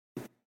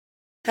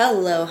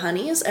Hello,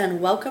 honeys, and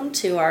welcome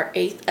to our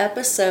 8th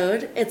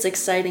episode. It's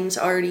exciting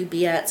to already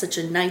be at such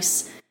a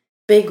nice,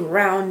 big,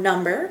 round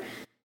number.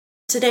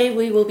 Today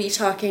we will be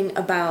talking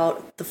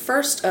about the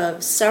first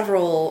of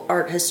several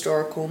art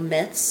historical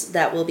myths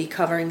that we'll be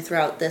covering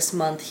throughout this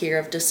month here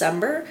of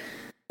December.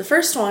 The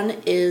first one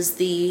is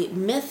the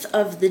myth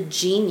of the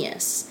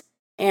genius,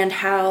 and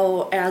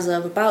how, as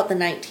of about the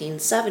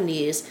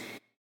 1970s,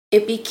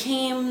 it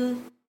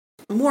became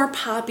more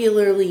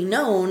popularly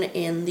known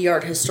in the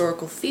art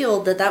historical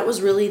field that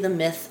was really the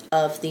myth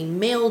of the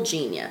male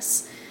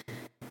genius.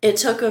 It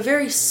took a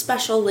very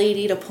special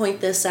lady to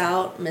point this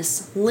out,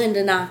 Miss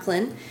Linda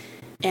Nochlin,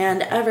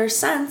 and ever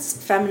since,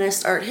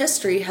 feminist art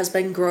history has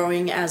been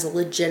growing as a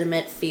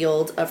legitimate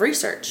field of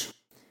research.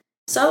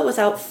 So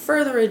without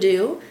further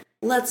ado,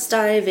 let's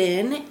dive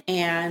in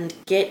and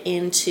get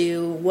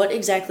into what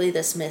exactly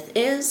this myth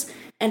is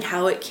and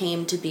how it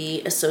came to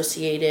be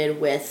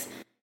associated with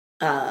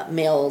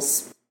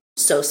males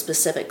so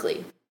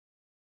specifically.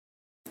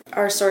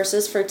 Our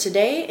sources for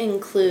today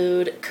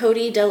include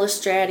Cody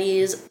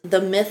Delastrate's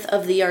The Myth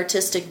of the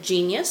Artistic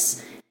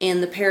Genius in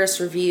the Paris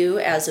Review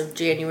as of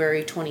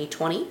January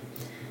 2020,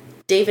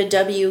 David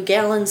W.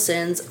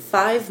 Gallinson's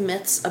 5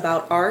 Myths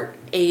About Art,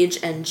 Age,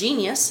 and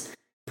Genius,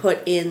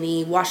 put in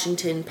the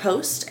Washington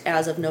Post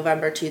as of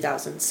November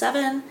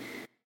 2007,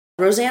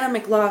 Rosanna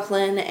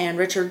McLaughlin and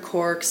Richard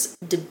Cork's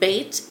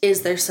Debate,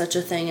 Is There Such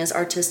a Thing as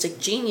Artistic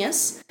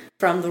Genius?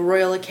 From the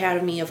Royal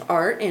Academy of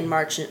Art in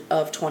March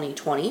of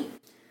 2020.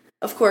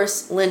 Of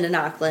course, Linda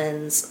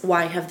Nochlin's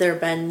Why Have There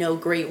Been No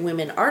Great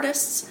Women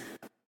Artists?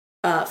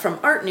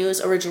 From Art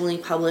News, originally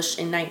published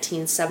in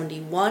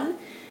 1971,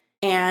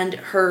 and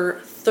her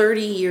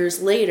 30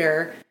 years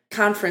later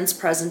conference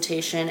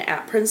presentation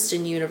at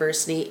Princeton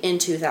University in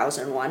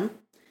 2001.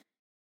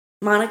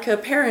 Monica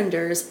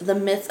Parinder's The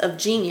Myth of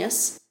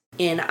Genius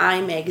in I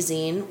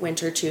Magazine,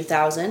 Winter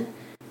 2000,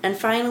 and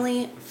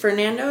finally,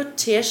 Fernando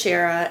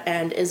Teixeira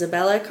and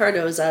Isabella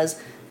Cardoza's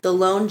The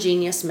Lone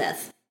Genius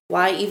Myth,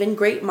 Why Even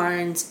Great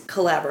Minds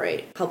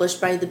Collaborate,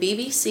 published by the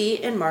BBC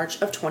in March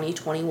of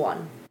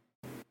 2021.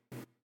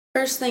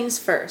 First things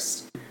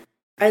first,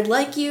 I'd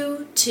like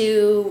you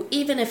to,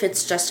 even if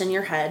it's just in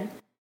your head,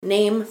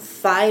 name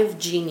 5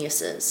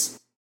 geniuses.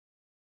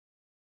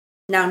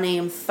 Now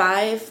name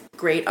 5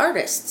 great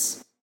artists.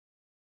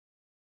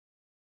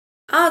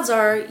 Odds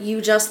are you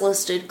just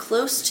listed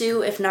close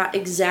to, if not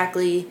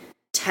exactly,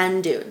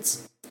 10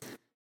 dudes.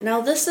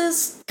 Now this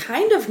is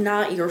kind of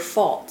not your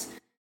fault.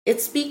 It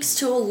speaks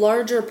to a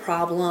larger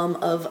problem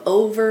of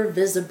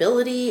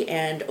over-visibility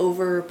and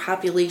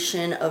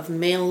overpopulation of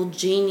male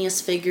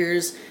genius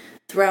figures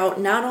throughout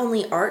not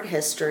only art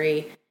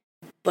history,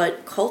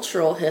 but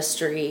cultural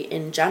history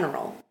in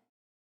general.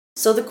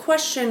 So the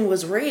question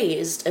was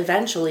raised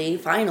eventually,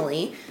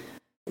 finally,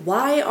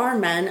 why are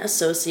men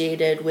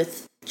associated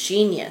with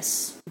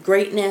genius,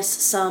 greatness,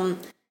 some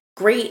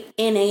great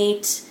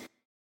innate,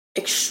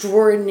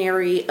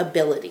 extraordinary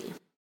ability?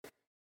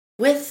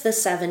 With the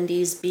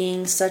 70s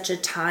being such a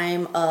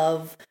time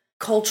of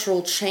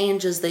cultural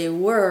change as they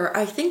were,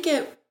 I think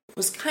it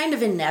was kind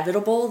of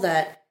inevitable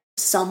that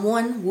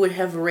someone would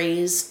have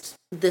raised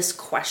this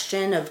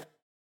question of,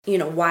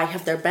 why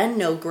have there been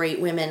no great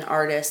women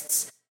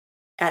artists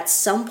at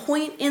some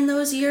point in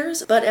those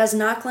years? But as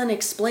Nochlin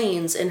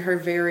explains in her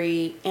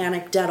very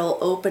anecdotal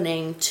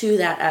opening to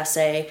that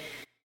essay,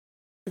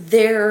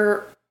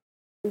 there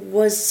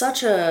was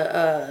such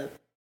a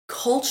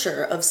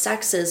culture of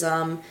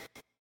sexism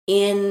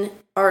in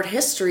art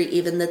history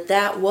even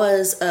that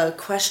was a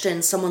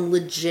question someone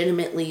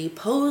legitimately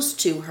posed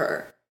to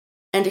her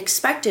and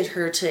expected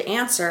her to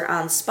answer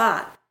on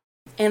spot.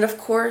 And of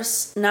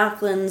course,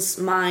 Nochlin's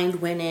mind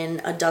went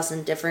in a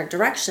dozen different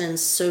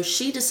directions, so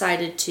she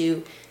decided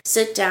to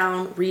sit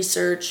down,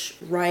 research,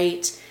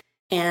 write,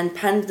 and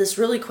penned this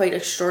really quite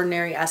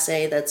extraordinary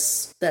essay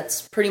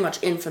that's pretty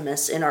much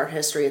infamous in art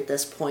history at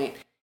this point.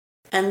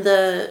 And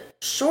the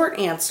short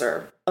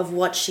answer of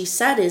what she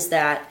said is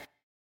that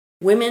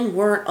women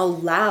weren't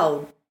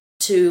allowed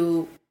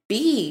to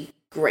be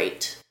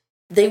great.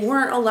 They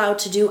weren't allowed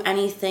to do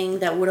anything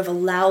that would have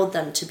allowed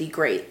them to be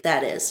great,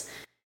 that is.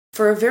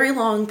 For a very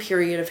long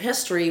period of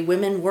history,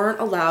 women weren't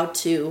allowed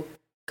to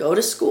go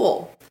to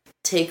school,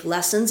 take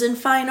lessons in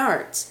fine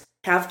arts,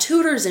 have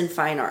tutors in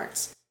fine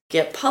arts,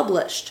 get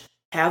published,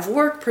 have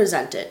work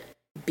presented,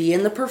 be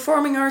in the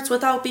performing arts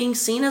without being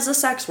seen as a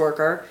sex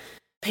worker,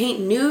 paint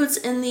nudes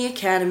in the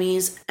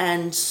academies,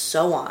 and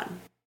so on.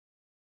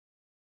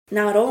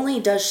 Not only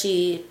does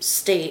she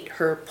state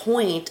her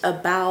point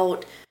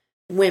about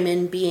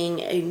women being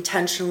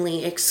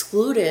intentionally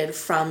excluded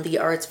from the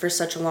arts for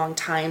such a long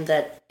time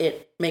that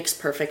it makes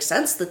perfect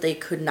sense that they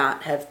could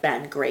not have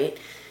been great,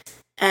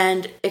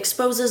 and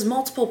exposes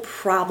multiple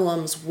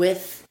problems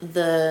with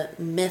the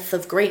myth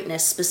of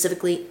greatness,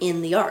 specifically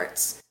in the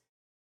arts.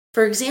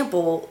 For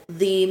example,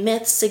 the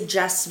myth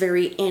suggests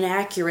very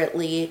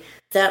inaccurately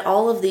that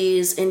all of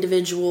these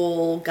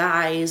individual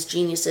guys,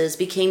 geniuses,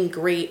 became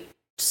great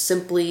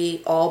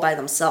simply all by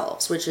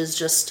themselves, which is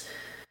just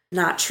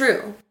not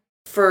true.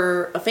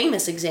 For a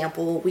famous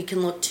example, we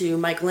can look to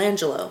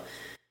Michelangelo,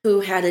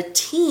 who had a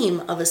team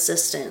of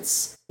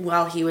assistants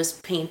while he was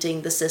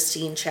painting the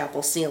Sistine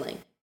Chapel ceiling.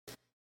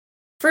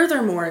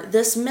 Furthermore,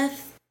 this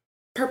myth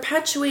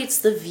perpetuates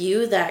the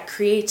view that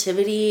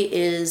creativity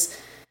is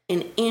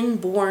an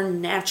inborn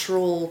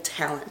natural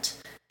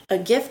talent, a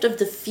gift of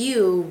the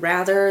few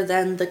rather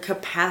than the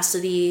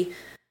capacity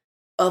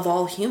of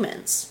all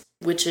humans,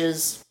 which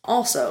is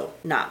also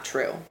not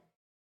true.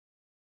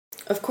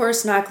 Of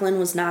course, Nochlin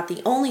was not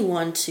the only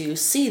one to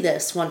see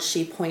this once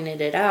she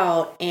pointed it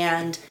out,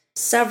 and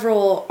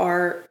several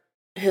art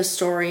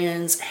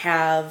historians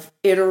have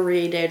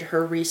iterated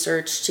her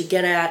research to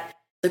get at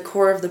the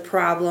core of the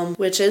problem,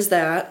 which is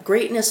that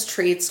greatness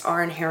traits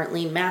are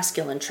inherently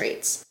masculine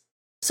traits.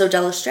 So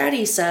Della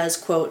Strati says,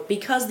 quote,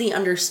 because the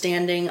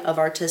understanding of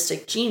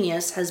artistic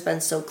genius has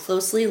been so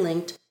closely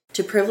linked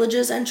to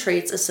privileges and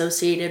traits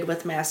associated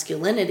with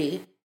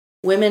masculinity,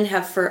 women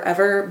have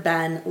forever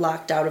been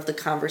locked out of the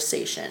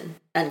conversation,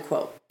 end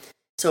quote.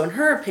 So in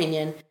her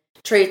opinion,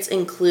 traits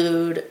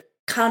include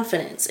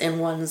confidence in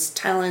one's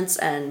talents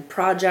and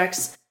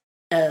projects,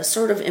 a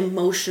sort of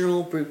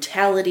emotional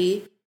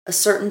brutality, a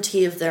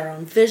certainty of their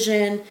own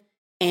vision,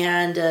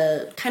 and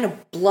a kind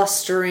of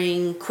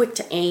blustering, quick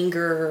to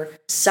anger,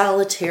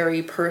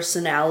 solitary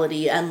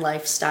personality and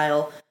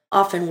lifestyle,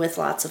 often with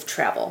lots of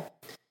travel.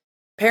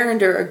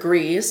 Perander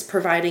agrees,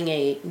 providing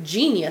a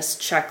genius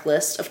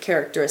checklist of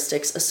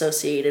characteristics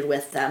associated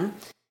with them.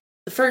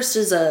 The first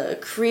is a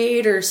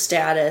creator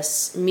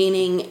status,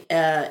 meaning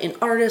an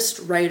artist,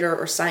 writer,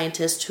 or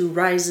scientist who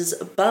rises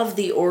above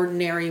the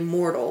ordinary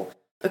mortal,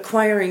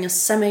 acquiring a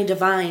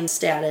semi-divine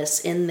status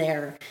in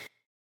their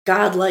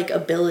godlike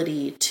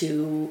ability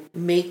to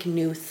make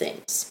new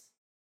things.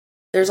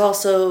 There's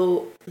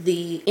also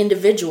the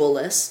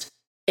individualist,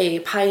 a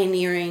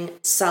pioneering,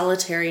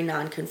 solitary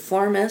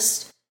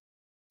nonconformist.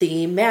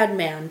 The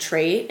madman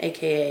trait,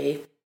 aka,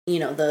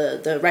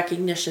 the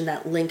recognition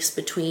that links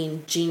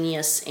between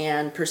genius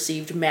and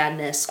perceived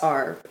madness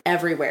are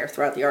everywhere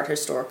throughout the art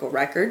historical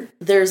record.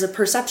 There's a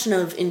perception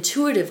of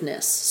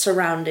intuitiveness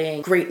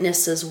surrounding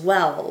greatness as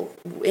well,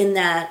 in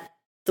that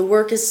the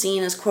work is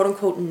seen as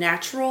quote-unquote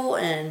natural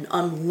and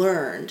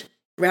unlearned,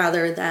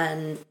 rather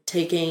than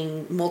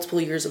taking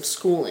multiple years of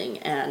schooling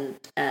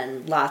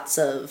and lots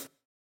of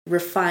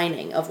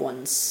refining of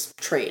one's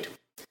trade.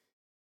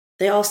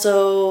 They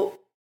also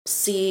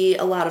see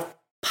a lot of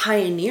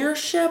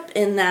pioneership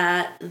in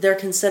that they're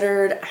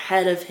considered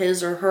ahead of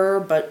his or her,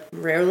 but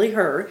rarely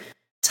her,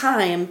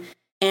 time,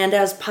 and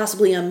as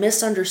possibly a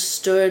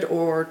misunderstood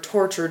or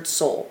tortured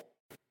soul.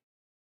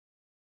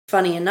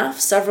 Funny enough,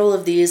 several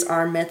of these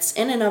are myths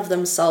in and of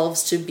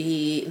themselves to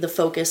be the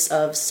focus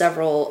of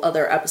several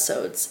other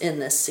episodes in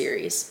this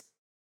series.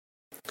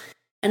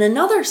 And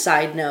another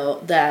side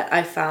note that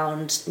I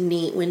found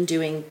neat when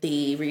doing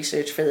the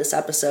research for this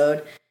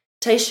episode,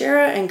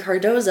 Teixeira and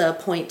Cardoza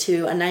point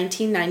to a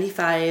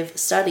 1995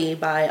 study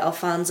by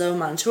Alfonso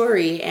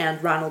Montori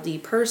and Ronald E.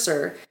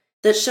 Purser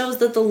that shows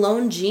that the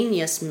lone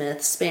genius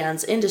myth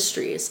spans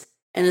industries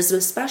and is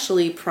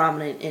especially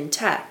prominent in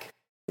tech,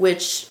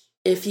 which,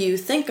 if you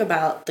think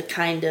about the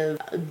kind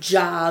of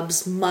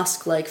Jobs,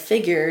 Musk-like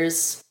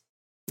figures,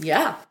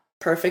 yeah,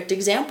 perfect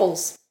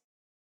examples.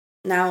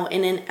 Now,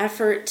 in an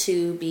effort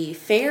to be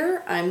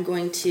fair, I'm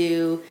going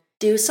to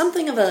do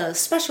something of a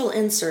special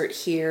insert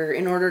here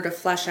in order to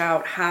flesh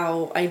out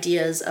how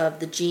ideas of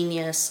the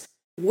genius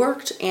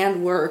worked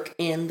and work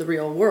in the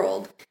real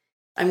world.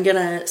 I'm going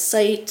to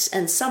cite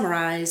and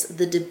summarize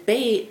the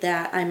debate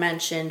that I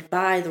mentioned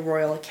by the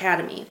Royal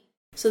Academy.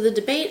 So the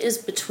debate is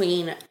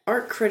between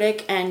art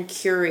critic and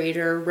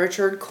curator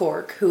Richard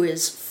Cork, who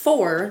is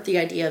for the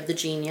idea of the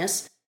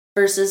genius,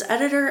 versus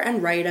editor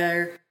and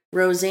writer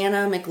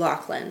Rosanna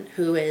McLaughlin,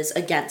 who is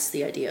against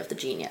the idea of the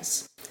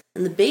genius.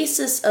 And the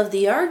basis of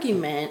the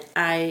argument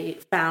I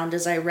found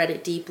as I read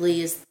it deeply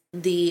is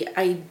the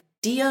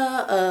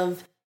idea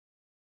of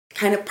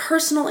kind of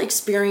personal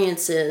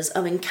experiences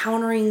of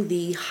encountering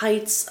the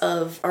heights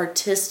of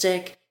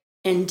artistic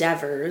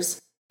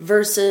endeavors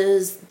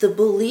versus the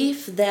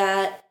belief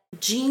that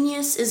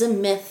genius is a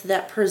myth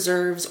that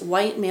preserves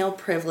white male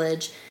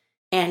privilege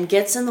and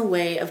gets in the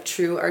way of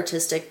true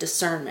artistic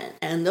discernment.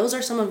 And those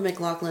are some of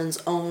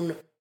McLaughlin's own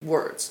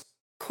words.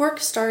 Cork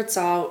starts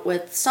out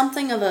with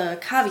something of a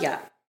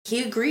caveat.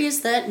 He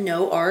agrees that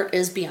no art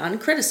is beyond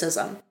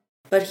criticism,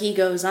 but he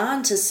goes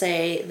on to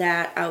say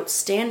that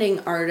outstanding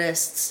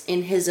artists,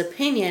 in his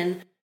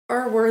opinion,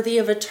 are worthy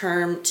of a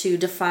term to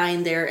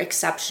define their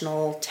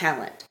exceptional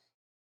talent.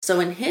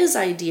 So in his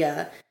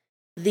idea,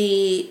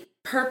 the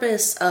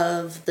purpose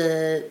of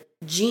the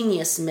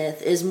genius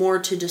myth is more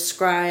to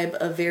describe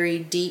a very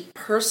deep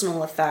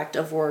personal effect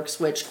of works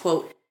which,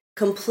 quote,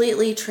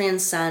 completely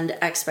transcend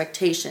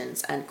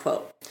expectations, end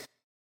quote.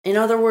 In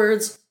other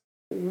words,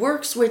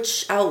 works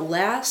which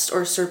outlast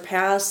or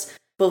surpass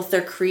both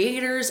their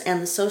creators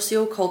and the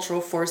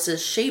socio-cultural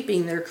forces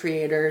shaping their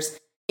creators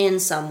in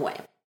some way.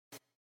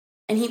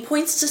 And he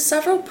points to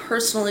several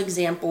personal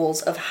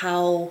examples of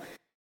how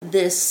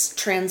this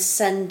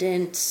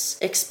transcendent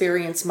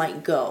experience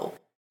might go.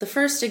 The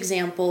first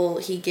example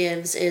he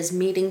gives is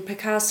meeting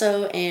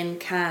Picasso and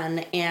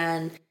Cannes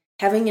and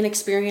having an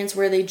experience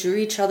where they drew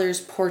each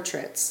other's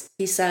portraits.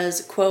 He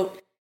says,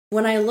 quote,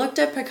 "When I looked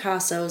at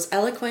Picasso's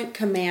eloquent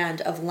command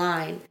of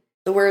line,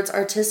 the words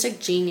artistic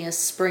genius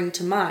spring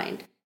to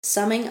mind,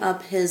 summing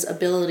up his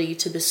ability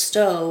to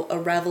bestow a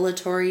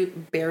revelatory,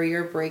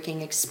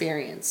 barrier-breaking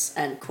experience,"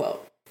 end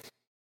quote.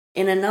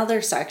 In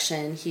another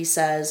section, he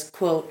says,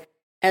 quote,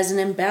 "As an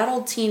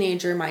embattled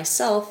teenager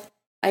myself,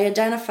 I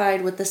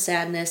identified with the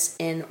sadness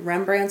in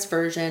Rembrandt's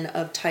version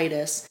of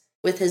Titus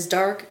with his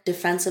dark,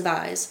 defensive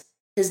eyes.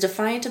 His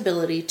defiant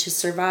ability to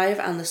survive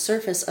on the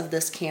surface of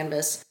this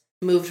canvas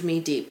moved me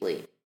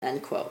deeply,"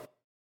 end quote.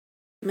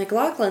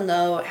 McLaughlin,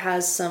 though,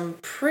 has some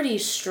pretty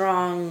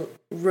strong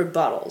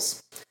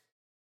rebuttals.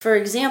 For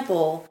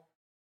example,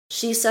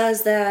 she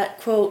says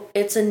that, quote,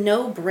 "It's a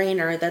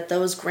no-brainer that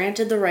those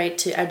granted the right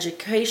to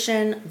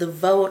education, the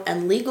vote,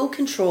 and legal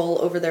control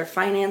over their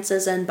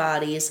finances and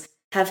bodies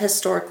have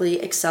historically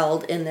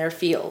excelled in their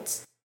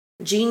fields.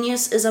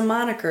 Genius is a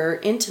moniker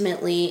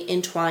intimately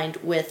entwined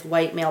with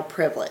white male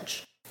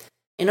privilege.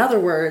 In other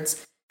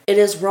words, it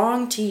is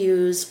wrong to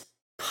use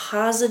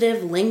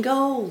positive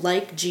lingo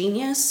like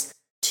genius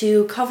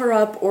to cover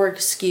up or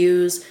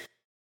excuse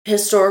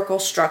historical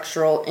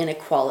structural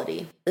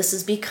inequality. This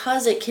is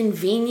because it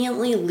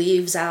conveniently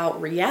leaves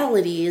out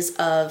realities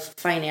of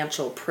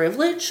financial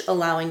privilege,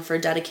 allowing for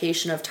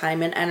dedication of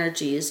time and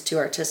energies to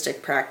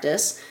artistic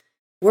practice,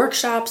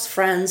 workshops,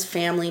 friends,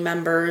 family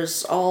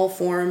members, all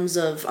forms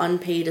of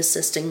unpaid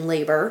assisting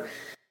labor,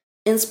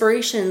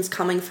 inspirations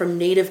coming from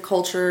native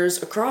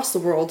cultures across the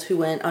world who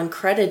went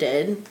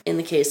uncredited in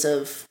the case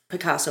of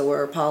Picasso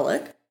or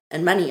Pollock,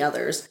 and many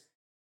others,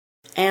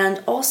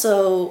 and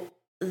also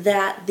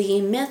that the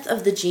myth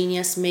of the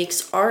genius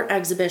makes art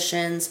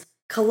exhibitions,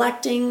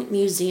 collecting,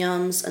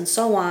 museums, and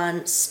so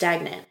on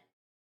stagnant.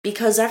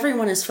 Because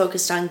everyone is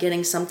focused on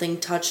getting something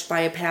touched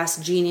by a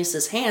past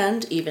genius's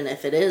hand, even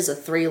if it is a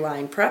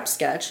 3-line prep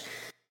sketch,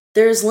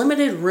 there is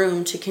limited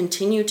room to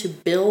continue to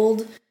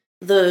build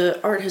the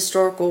art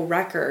historical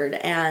record,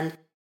 and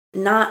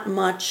not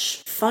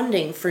much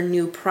funding for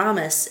new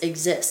promise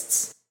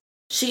exists.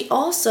 She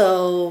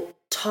also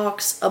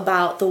talks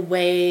about the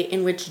way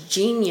in which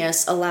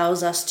genius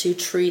allows us to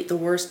treat the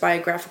worst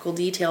biographical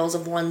details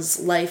of one's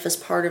life as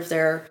part of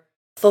their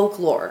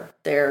folklore,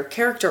 their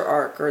character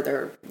arc, or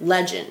their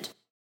legend.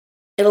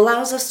 It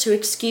allows us to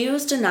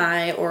excuse,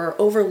 deny, or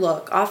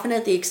overlook, often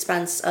at the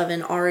expense of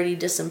an already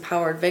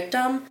disempowered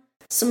victim,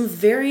 some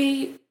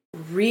very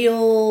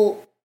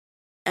real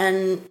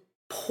and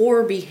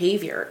poor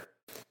behavior.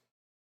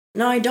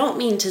 Now, I don't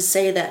mean to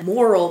say that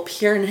moral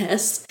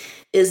pureness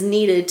is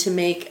needed to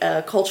make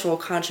a cultural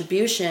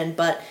contribution,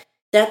 but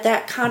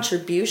that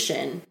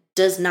contribution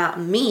does not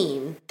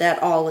mean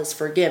that all is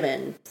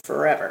forgiven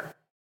forever.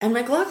 And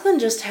McLaughlin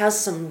just has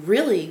some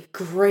really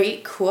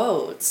great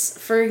quotes.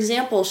 For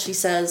example, she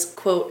says,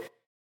 quote,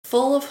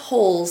 "Full of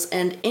holes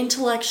and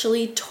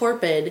intellectually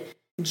torpid,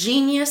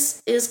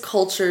 genius is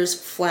culture's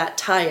flat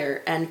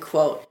tire," end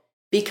quote,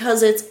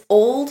 because it's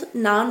old,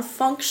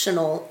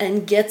 non-functional,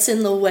 and gets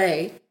in the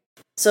way.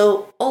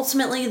 So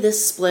ultimately,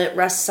 this split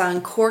rests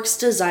on Cork's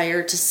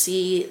desire to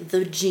see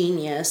the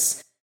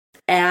genius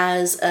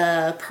as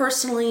a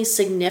personally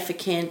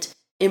significant,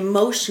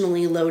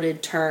 emotionally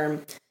loaded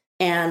term,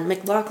 and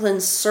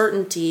McLaughlin's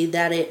certainty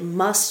that it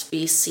must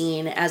be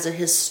seen as a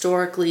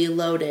historically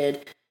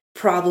loaded,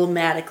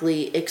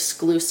 problematically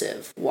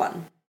exclusive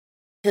one.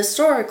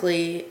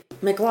 Historically,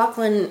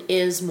 McLaughlin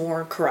is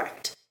more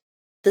correct.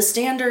 The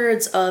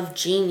standards of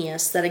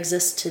genius that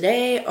exist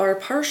today are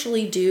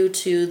partially due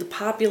to the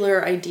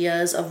popular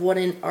ideas of what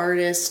an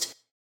artist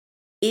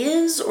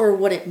is or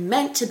what it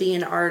meant to be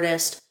an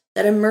artist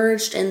that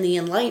emerged in the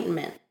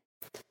Enlightenment.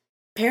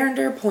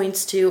 Perrinder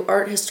points to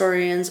art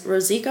historians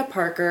Rosika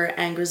Parker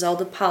and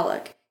Griselda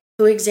Pollock,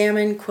 who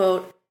examine,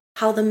 quote,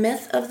 "how the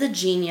myth of the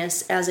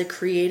genius as a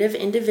creative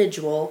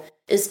individual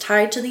is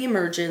tied to the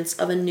emergence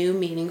of a new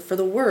meaning for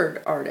the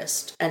word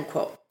artist," end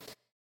quote.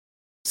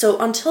 So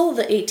until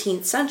the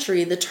 18th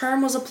century, the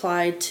term was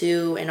applied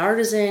to an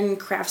artisan,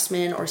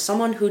 craftsman, or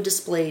someone who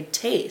displayed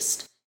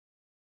taste.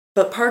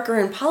 But Parker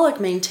and Pollock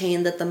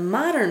maintain that the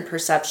modern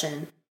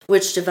perception,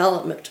 which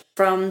developed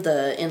from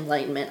the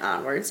Enlightenment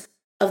onwards,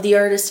 of the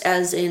artist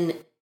as an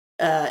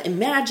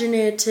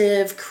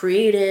imaginative,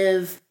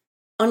 creative,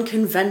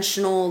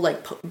 unconventional,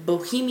 like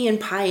bohemian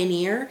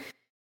pioneer,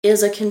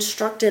 is a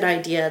constructed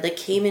idea that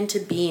came into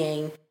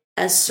being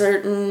as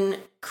certain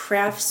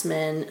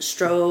craftsmen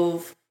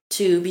strove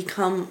to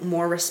become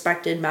more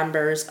respected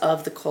members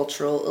of the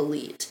cultural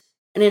elite.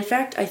 And in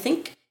fact, I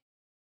think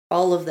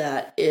all of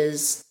that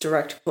is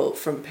direct quote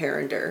from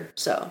Perrinder.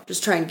 So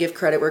just try and give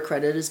credit where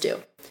credit is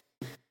due.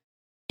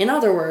 In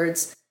other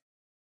words,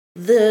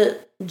 the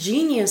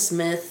genius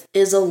myth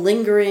is a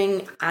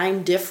lingering,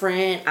 I'm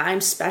different, I'm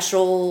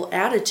special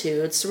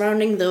attitude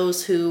surrounding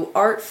those who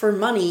art for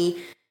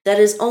money that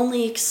is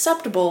only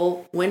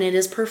acceptable when it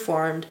is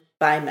performed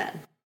by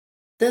men.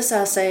 This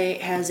essay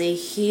has a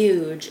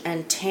huge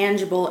and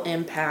tangible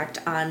impact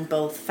on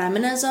both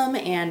feminism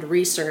and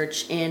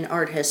research in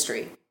art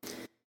history.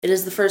 It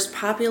is the first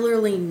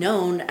popularly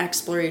known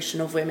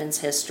exploration of women's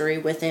history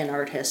within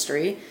art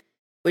history,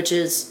 which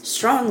is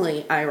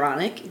strongly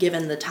ironic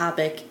given the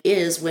topic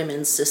is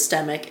women's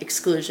systemic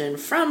exclusion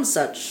from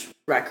such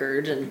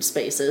record and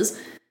spaces.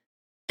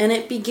 And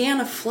it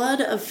began a flood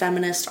of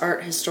feminist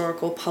art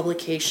historical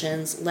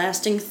publications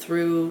lasting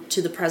through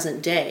to the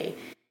present day.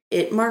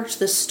 It marked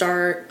the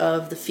start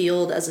of the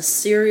field as a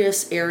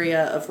serious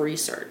area of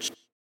research.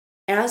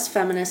 As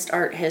feminist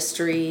art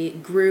history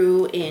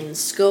grew in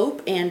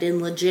scope and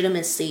in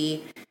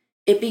legitimacy,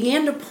 it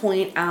began to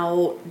point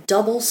out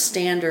double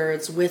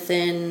standards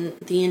within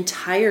the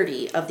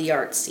entirety of the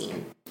art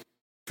scene.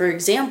 For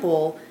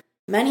example,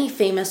 many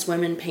famous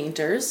women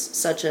painters,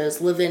 such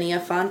as Lavinia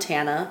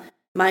Fontana,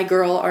 my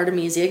girl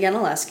Artemisia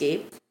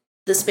Gentileschi,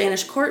 the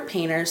Spanish court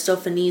painter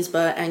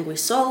Sofonisba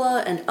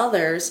Anguissola, and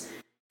others,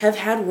 have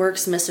had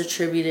works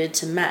misattributed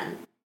to men.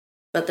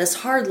 But this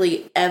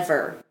hardly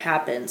ever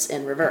happens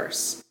in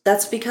reverse.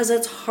 That's because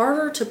it's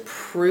harder to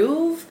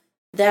prove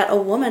that a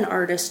woman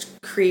artist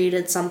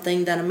created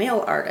something than a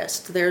male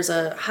artist. There's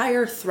a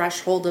higher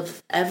threshold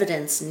of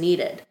evidence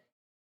needed.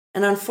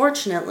 And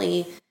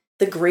unfortunately,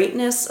 the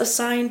greatness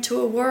assigned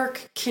to a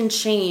work can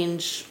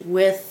change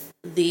with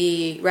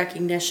the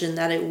recognition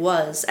that it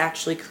was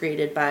actually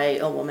created by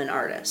a woman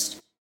artist.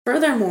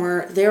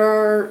 Furthermore, there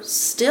are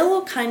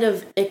still kind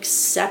of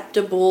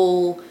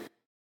acceptable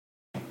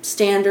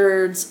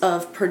standards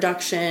of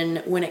production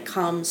when it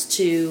comes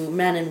to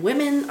men and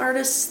women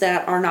artists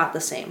that are not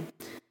the same.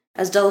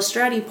 As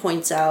Delastrati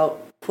points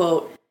out,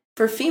 quote,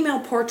 "For female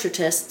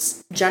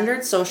portraitists,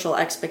 gendered social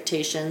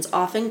expectations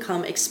often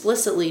come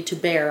explicitly to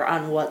bear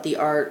on what the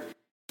art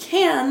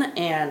can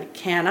and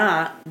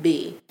cannot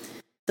be.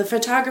 The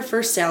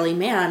photographer Sally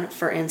Mann,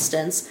 for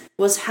instance,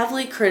 was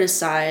heavily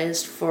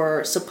criticized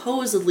for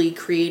supposedly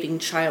creating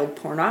child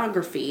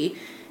pornography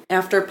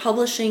after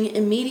publishing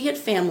Immediate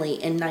Family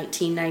in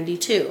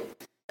 1992,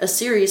 a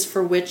series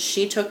for which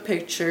she took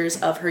pictures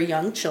of her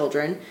young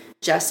children,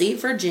 Jesse,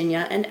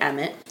 Virginia, and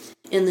Emmett,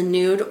 in the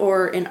nude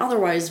or in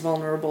otherwise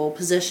vulnerable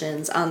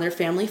positions on their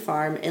family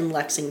farm in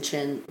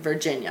Lexington,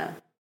 Virginia."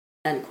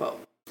 End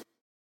quote.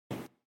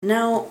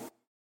 Now,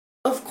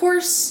 of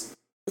course,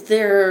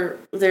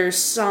 there's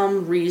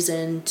some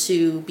reason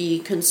to be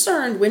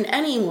concerned when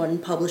anyone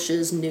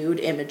publishes nude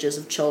images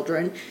of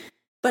children,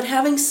 but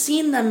having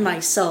seen them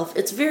myself,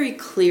 it's very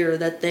clear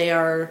that they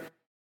are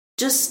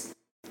just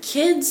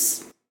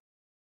kids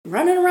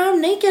running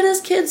around naked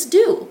as kids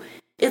do.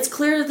 It's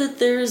clear that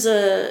there's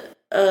a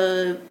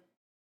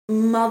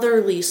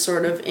motherly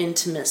sort of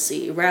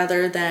intimacy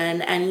rather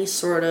than any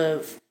sort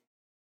of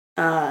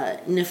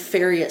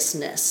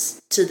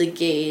nefariousness to the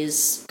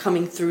gaze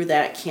coming through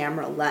that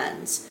camera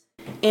lens.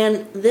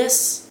 And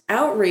this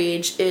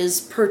outrage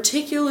is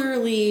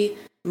particularly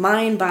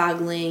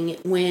mind-boggling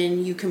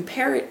when you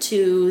compare it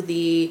to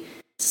the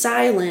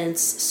silence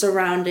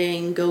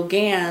surrounding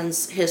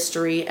Gauguin's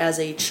history as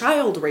a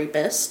child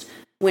rapist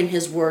when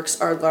his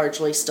works are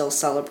largely still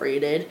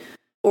celebrated,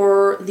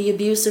 or the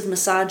abusive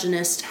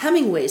misogynist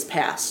Hemingway's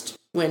past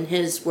when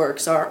his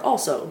works are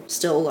also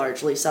still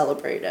largely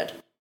celebrated.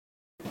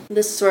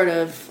 This sort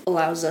of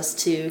allows us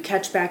to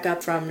catch back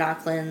up from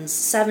Naucklin's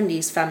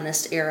 70s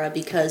feminist era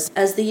because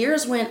as the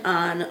years went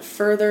on,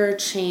 further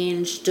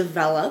change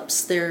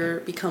develops. There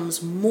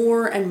becomes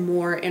more and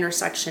more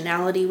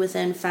intersectionality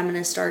within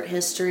feminist art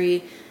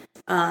history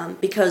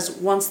because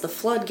once the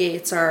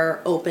floodgates are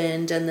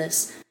opened and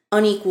this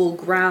unequal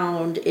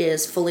ground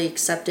is fully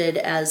accepted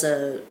as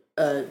a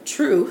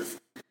truth,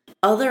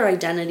 other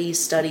identity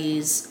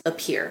studies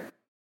appear.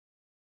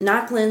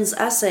 Naucklin's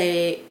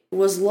essay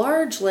was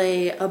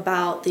largely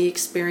about the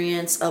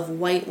experience of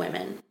white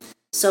women,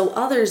 so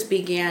others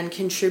began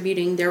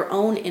contributing their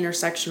own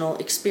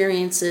intersectional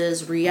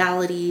experiences,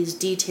 realities,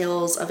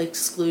 details of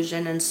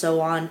exclusion, and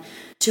so on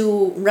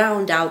to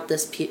round out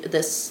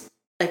this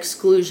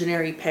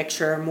exclusionary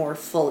picture more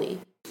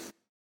fully.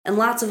 And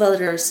lots of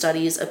other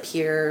studies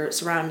appear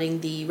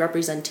surrounding the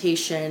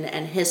representation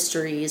and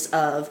histories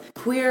of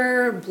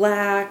queer,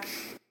 Black,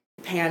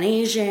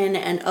 Pan-Asian,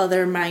 and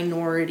other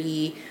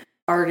minority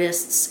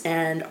artists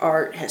and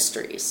art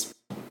histories.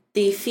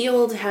 The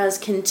field has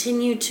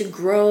continued to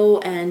grow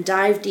and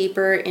dive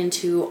deeper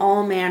into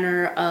all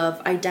manner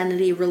of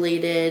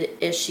identity-related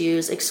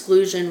issues,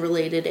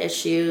 exclusion-related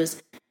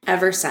issues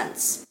ever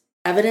since.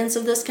 Evidence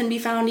of this can be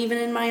found even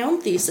in my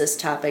own thesis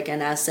topic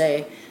and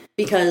essay,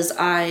 because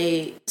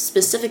I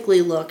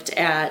specifically looked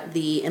at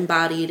the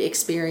embodied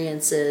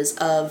experiences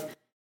of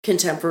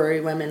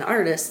contemporary women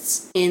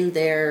artists in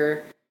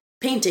their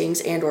paintings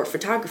and or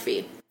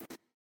photography.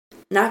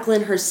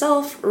 Naucklin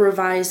herself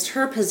revised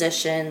her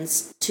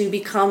positions to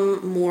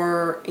become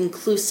more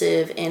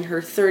inclusive in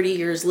her 30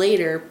 years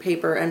later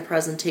paper and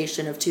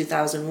presentation of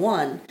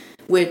 2001,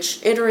 which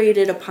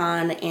iterated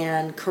upon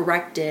and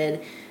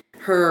corrected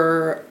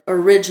her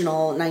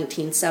original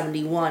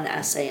 1971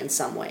 essay in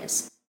some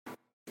ways.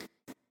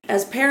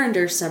 As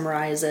Perrinder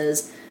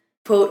summarizes,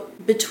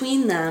 Quote,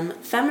 between them,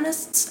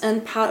 feminists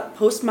and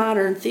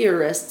postmodern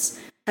theorists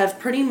have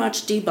pretty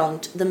much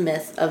debunked the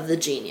myth of the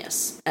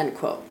genius, end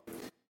quote.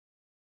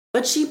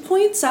 But she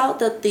points out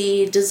that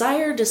the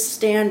desire to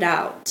stand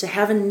out, to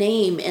have a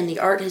name in the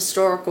art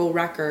historical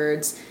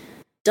records,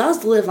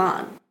 does live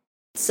on,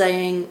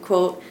 saying,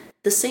 quote,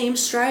 the same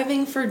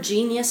striving for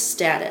genius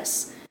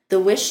status, the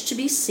wish to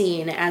be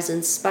seen as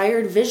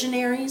inspired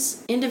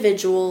visionaries,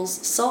 individuals,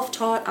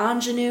 self-taught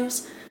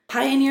ingenues,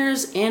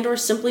 pioneers, and or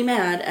simply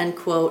mad, end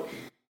quote,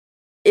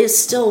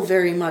 is still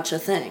very much a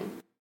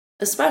thing.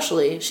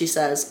 Especially, she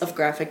says, of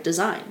graphic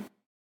design.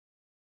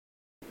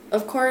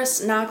 Of course,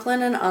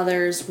 Nochlin and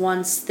others,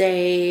 once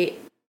they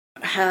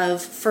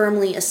have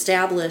firmly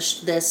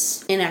established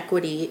this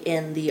inequity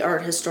in the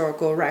art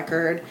historical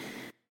record,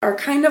 are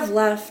kind of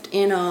left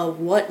in a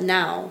what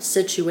now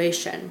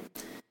situation.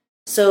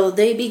 So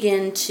they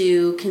begin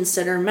to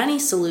consider many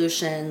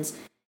solutions,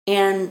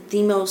 and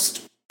the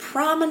most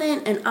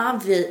prominent and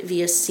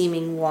obvious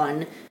seeming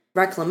one,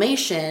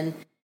 reclamation,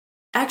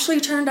 actually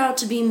turned out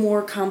to be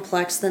more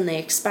complex than they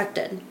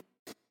expected.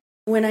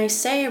 When I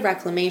say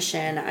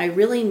reclamation, I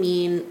really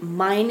mean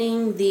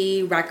mining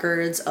the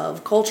records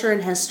of culture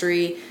and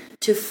history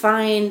to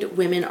find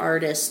women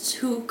artists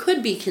who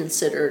could be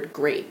considered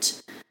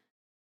great.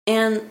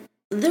 And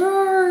there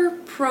are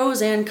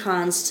pros and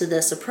cons to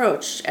this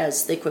approach,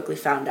 as they quickly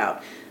found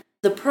out.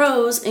 The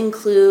pros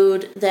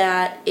include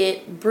that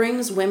it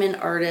brings women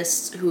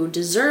artists who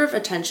deserve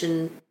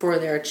attention for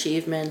their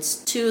achievements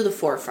to the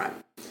forefront.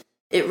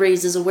 It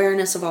raises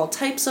awareness of all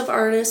types of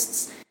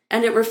artists,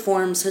 and it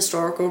reforms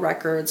historical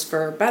records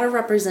for better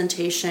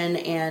representation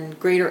and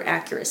greater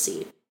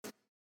accuracy.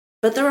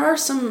 But there are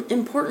some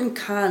important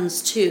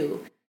cons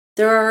too.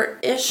 There are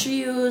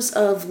issues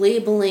of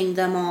labeling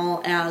them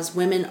all as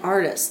women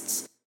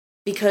artists,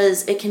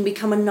 because it can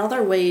become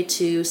another way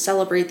to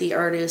celebrate the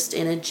artist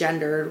in a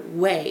gendered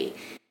way.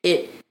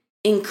 It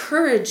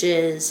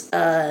encourages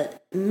a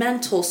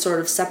mental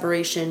sort of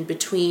separation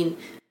between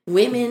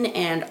women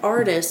and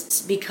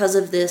artists because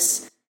of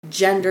this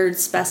gendered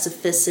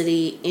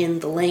specificity in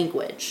the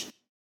language.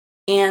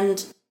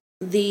 And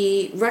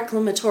the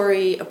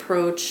reclamatory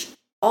approach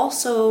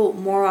also,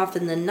 more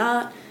often than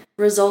not,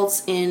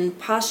 results in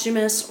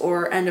posthumous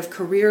or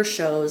end-of-career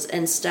shows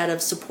instead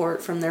of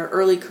support from their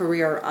early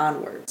career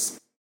onwards.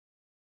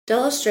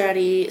 Della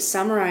Strati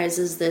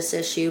summarizes this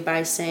issue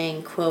by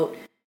saying, quote,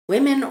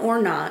 women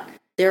or not,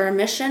 their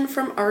omission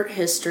from art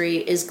history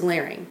is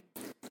glaring.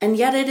 And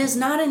yet it is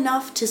not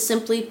enough to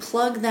simply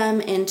plug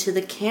them into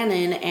the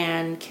canon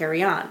and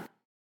carry on.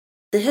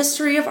 The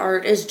history of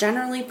art is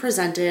generally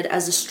presented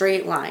as a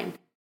straight line.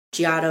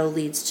 Giotto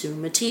leads to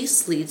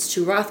Matisse leads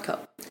to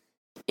Rothko.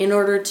 In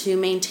order to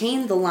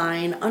maintain the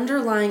line,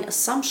 underlying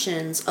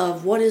assumptions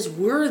of what is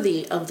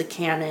worthy of the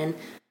canon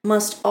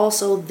must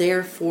also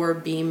therefore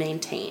be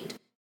maintained.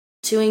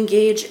 To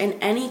engage in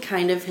any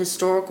kind of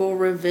historical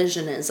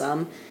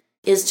revisionism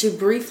is to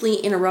briefly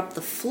interrupt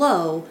the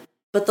flow,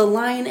 but the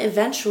line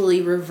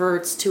eventually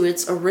reverts to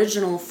its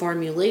original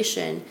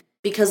formulation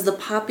because the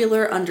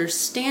popular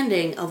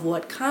understanding of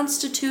what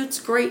constitutes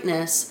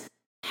greatness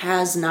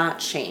has not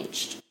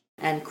changed.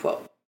 End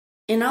quote.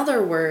 In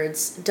other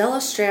words, Della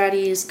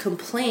Strati's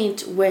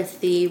complaint with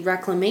the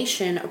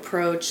reclamation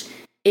approach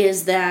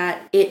is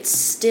that it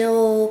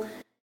still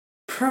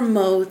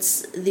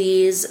promotes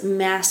these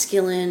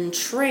masculine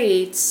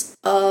traits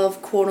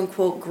of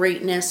quote-unquote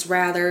greatness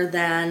rather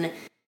than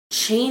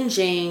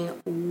changing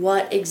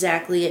what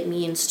exactly it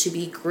means to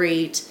be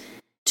great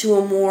to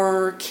a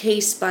more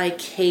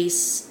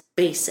case-by-case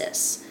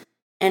basis.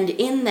 And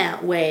in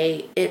that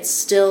way, it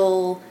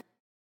still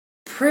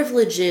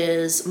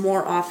privileges,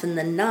 more often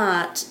than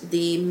not,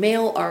 the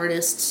male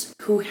artists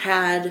who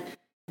had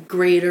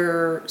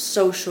greater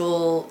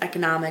social,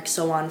 economic,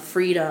 so on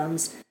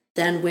freedoms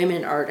than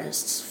women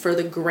artists for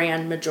the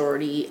grand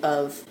majority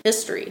of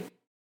history.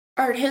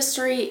 Art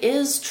history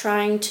is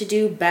trying to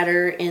do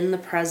better in the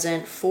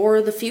present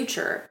for the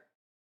future.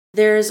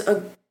 There's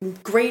a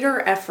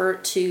greater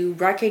effort to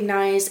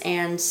recognize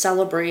and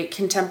celebrate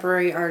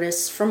contemporary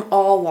artists from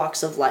all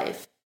walks of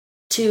life,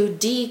 to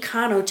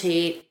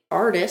deconnotate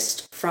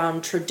artist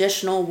from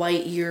traditional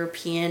white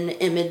European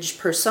image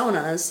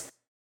personas,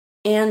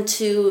 and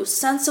to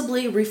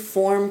sensibly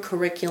reform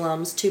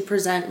curriculums to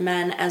present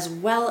men as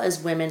well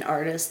as women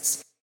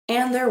artists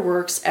and their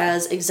works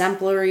as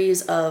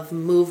exemplaries of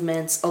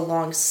movements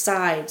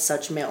alongside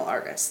such male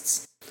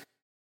artists.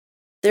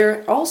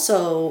 There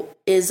also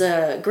is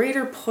a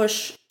greater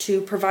push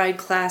to provide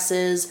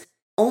classes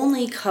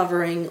only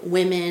covering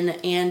women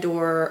and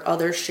or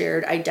other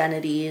shared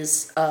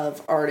identities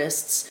of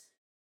artists,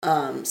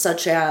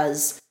 such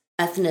as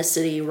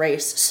ethnicity,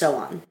 race, so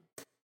on.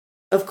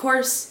 Of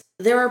course,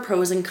 there are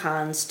pros and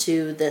cons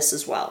to this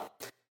as well.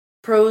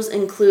 Pros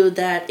include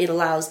that it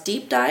allows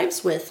deep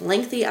dives with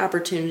lengthy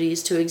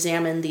opportunities to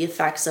examine the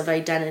effects of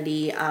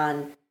identity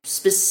on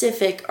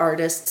specific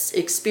artists'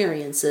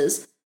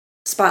 experiences,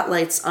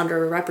 spotlights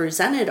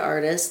underrepresented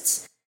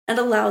artists, and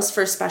allows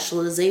for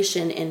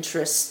specialization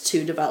interests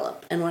to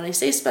develop. And when I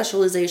say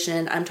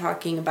specialization, I'm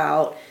talking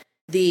about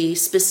the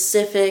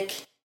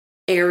specific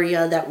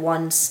area that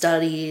one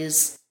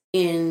studies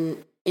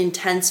in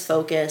intense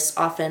focus,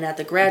 often at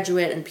the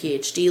graduate and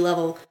PhD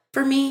level.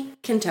 For me,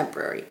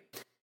 contemporary.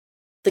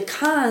 The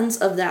cons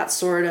of that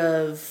sort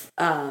of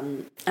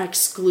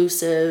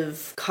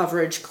exclusive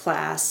coverage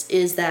class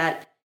is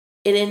that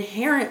it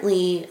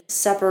inherently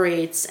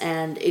separates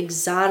and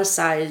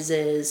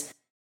exoticizes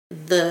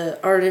the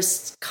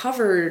artists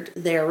covered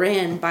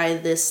therein by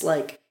this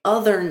like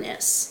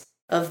otherness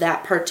of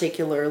that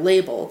particular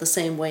label, the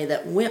same way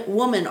that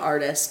woman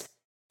artist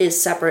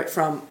is separate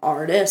from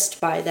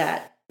artist by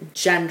that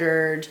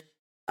gendered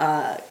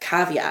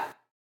caveat.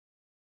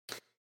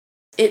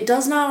 It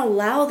does not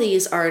allow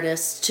these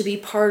artists to be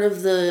part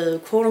of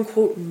the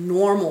quote-unquote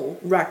normal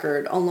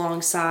record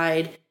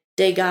alongside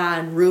Degas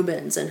and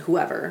Rubens and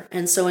whoever.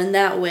 And so in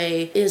that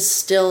way is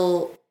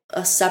still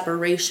a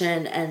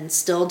separation and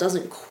still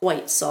doesn't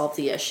quite solve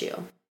the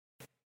issue.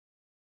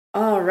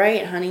 All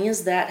right,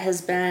 honeys, that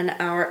has been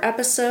our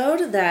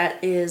episode.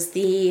 That is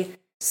the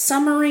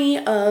summary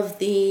of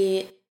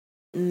the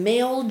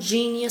male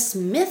genius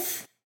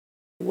myth,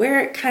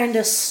 where it kind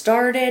of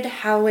started,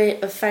 how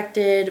it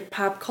affected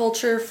pop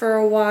culture for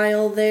a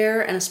while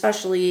there, and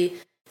especially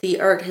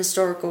the art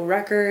historical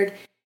record,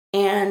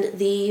 and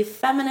the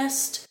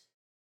feminist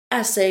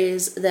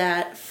essays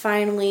that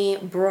finally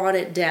brought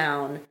it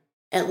down,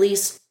 at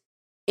least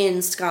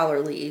in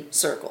scholarly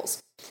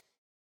circles.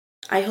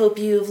 I hope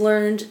you've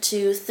learned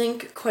to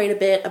think quite a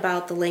bit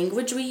about the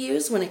language we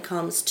use when it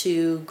comes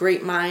to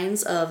great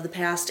minds of the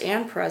past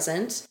and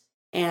present,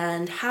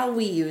 and how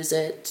we use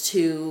it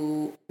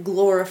to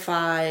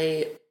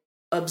glorify,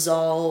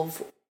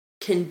 absolve,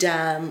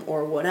 condemn,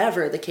 or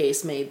whatever the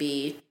case may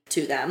be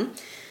to them.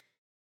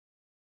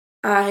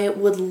 I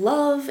would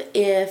love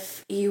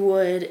if you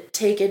would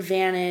take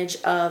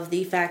advantage of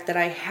the fact that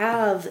I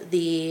have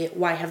the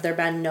Why Have There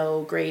Been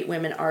No Great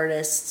Women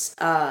Artists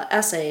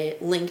essay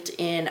linked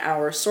in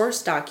our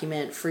source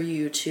document for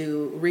you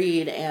to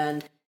read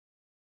and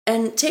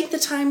take the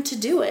time to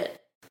do it.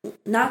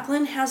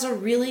 Nochlin has a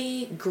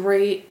really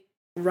great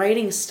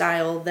writing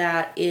style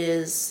that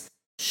is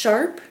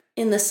sharp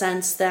in the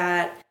sense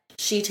that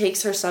she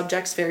takes her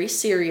subjects very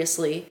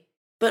seriously,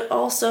 but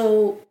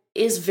also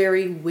is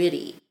very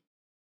witty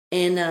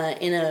in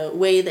a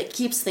way that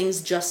keeps things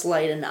just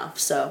light enough.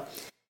 So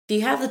if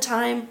you have the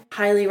time,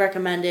 highly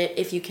recommend it.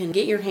 If you can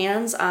get your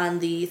hands on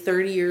the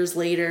 30 years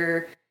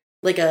later,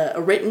 like a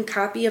written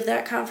copy of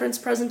that conference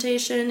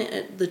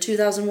presentation, the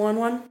 2001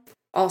 one,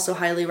 also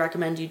highly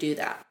recommend you do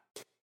that.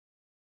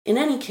 In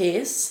any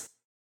case,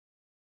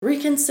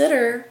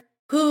 reconsider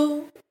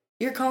who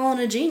you're calling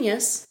a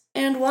genius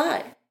and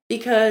why,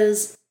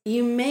 because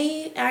you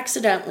may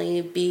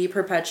accidentally be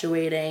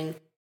perpetuating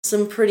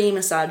some pretty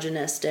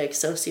misogynistic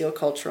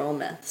sociocultural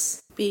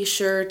myths. Be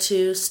sure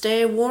to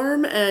stay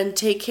warm and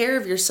take care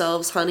of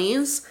yourselves,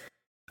 honeys.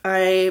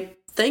 I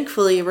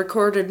thankfully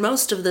recorded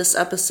most of this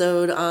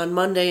episode on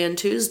Monday and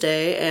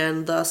Tuesday,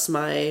 and thus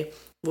my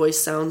voice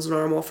sounds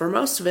normal for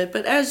most of it,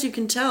 but as you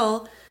can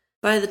tell,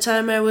 by the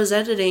time I was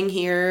editing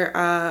here,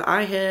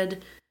 I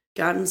had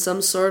gotten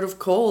some sort of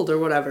cold or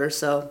whatever,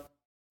 so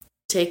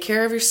take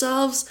care of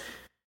yourselves,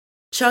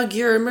 chug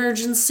your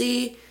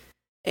emergency,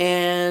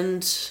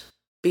 and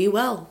be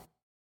well.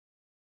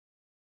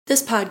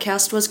 This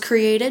podcast was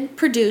created,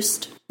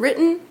 produced,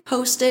 written,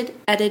 hosted,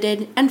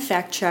 edited, and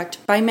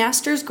fact-checked by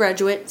Master's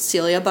graduate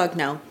Celia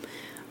Bugno.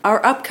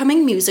 Our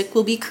upcoming music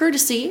will be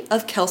courtesy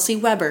of Kelsey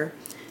Weber.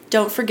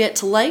 Don't forget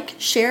to like,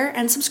 share,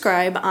 and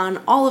subscribe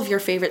on all of your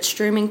favorite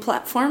streaming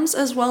platforms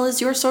as well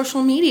as your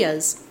social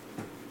medias.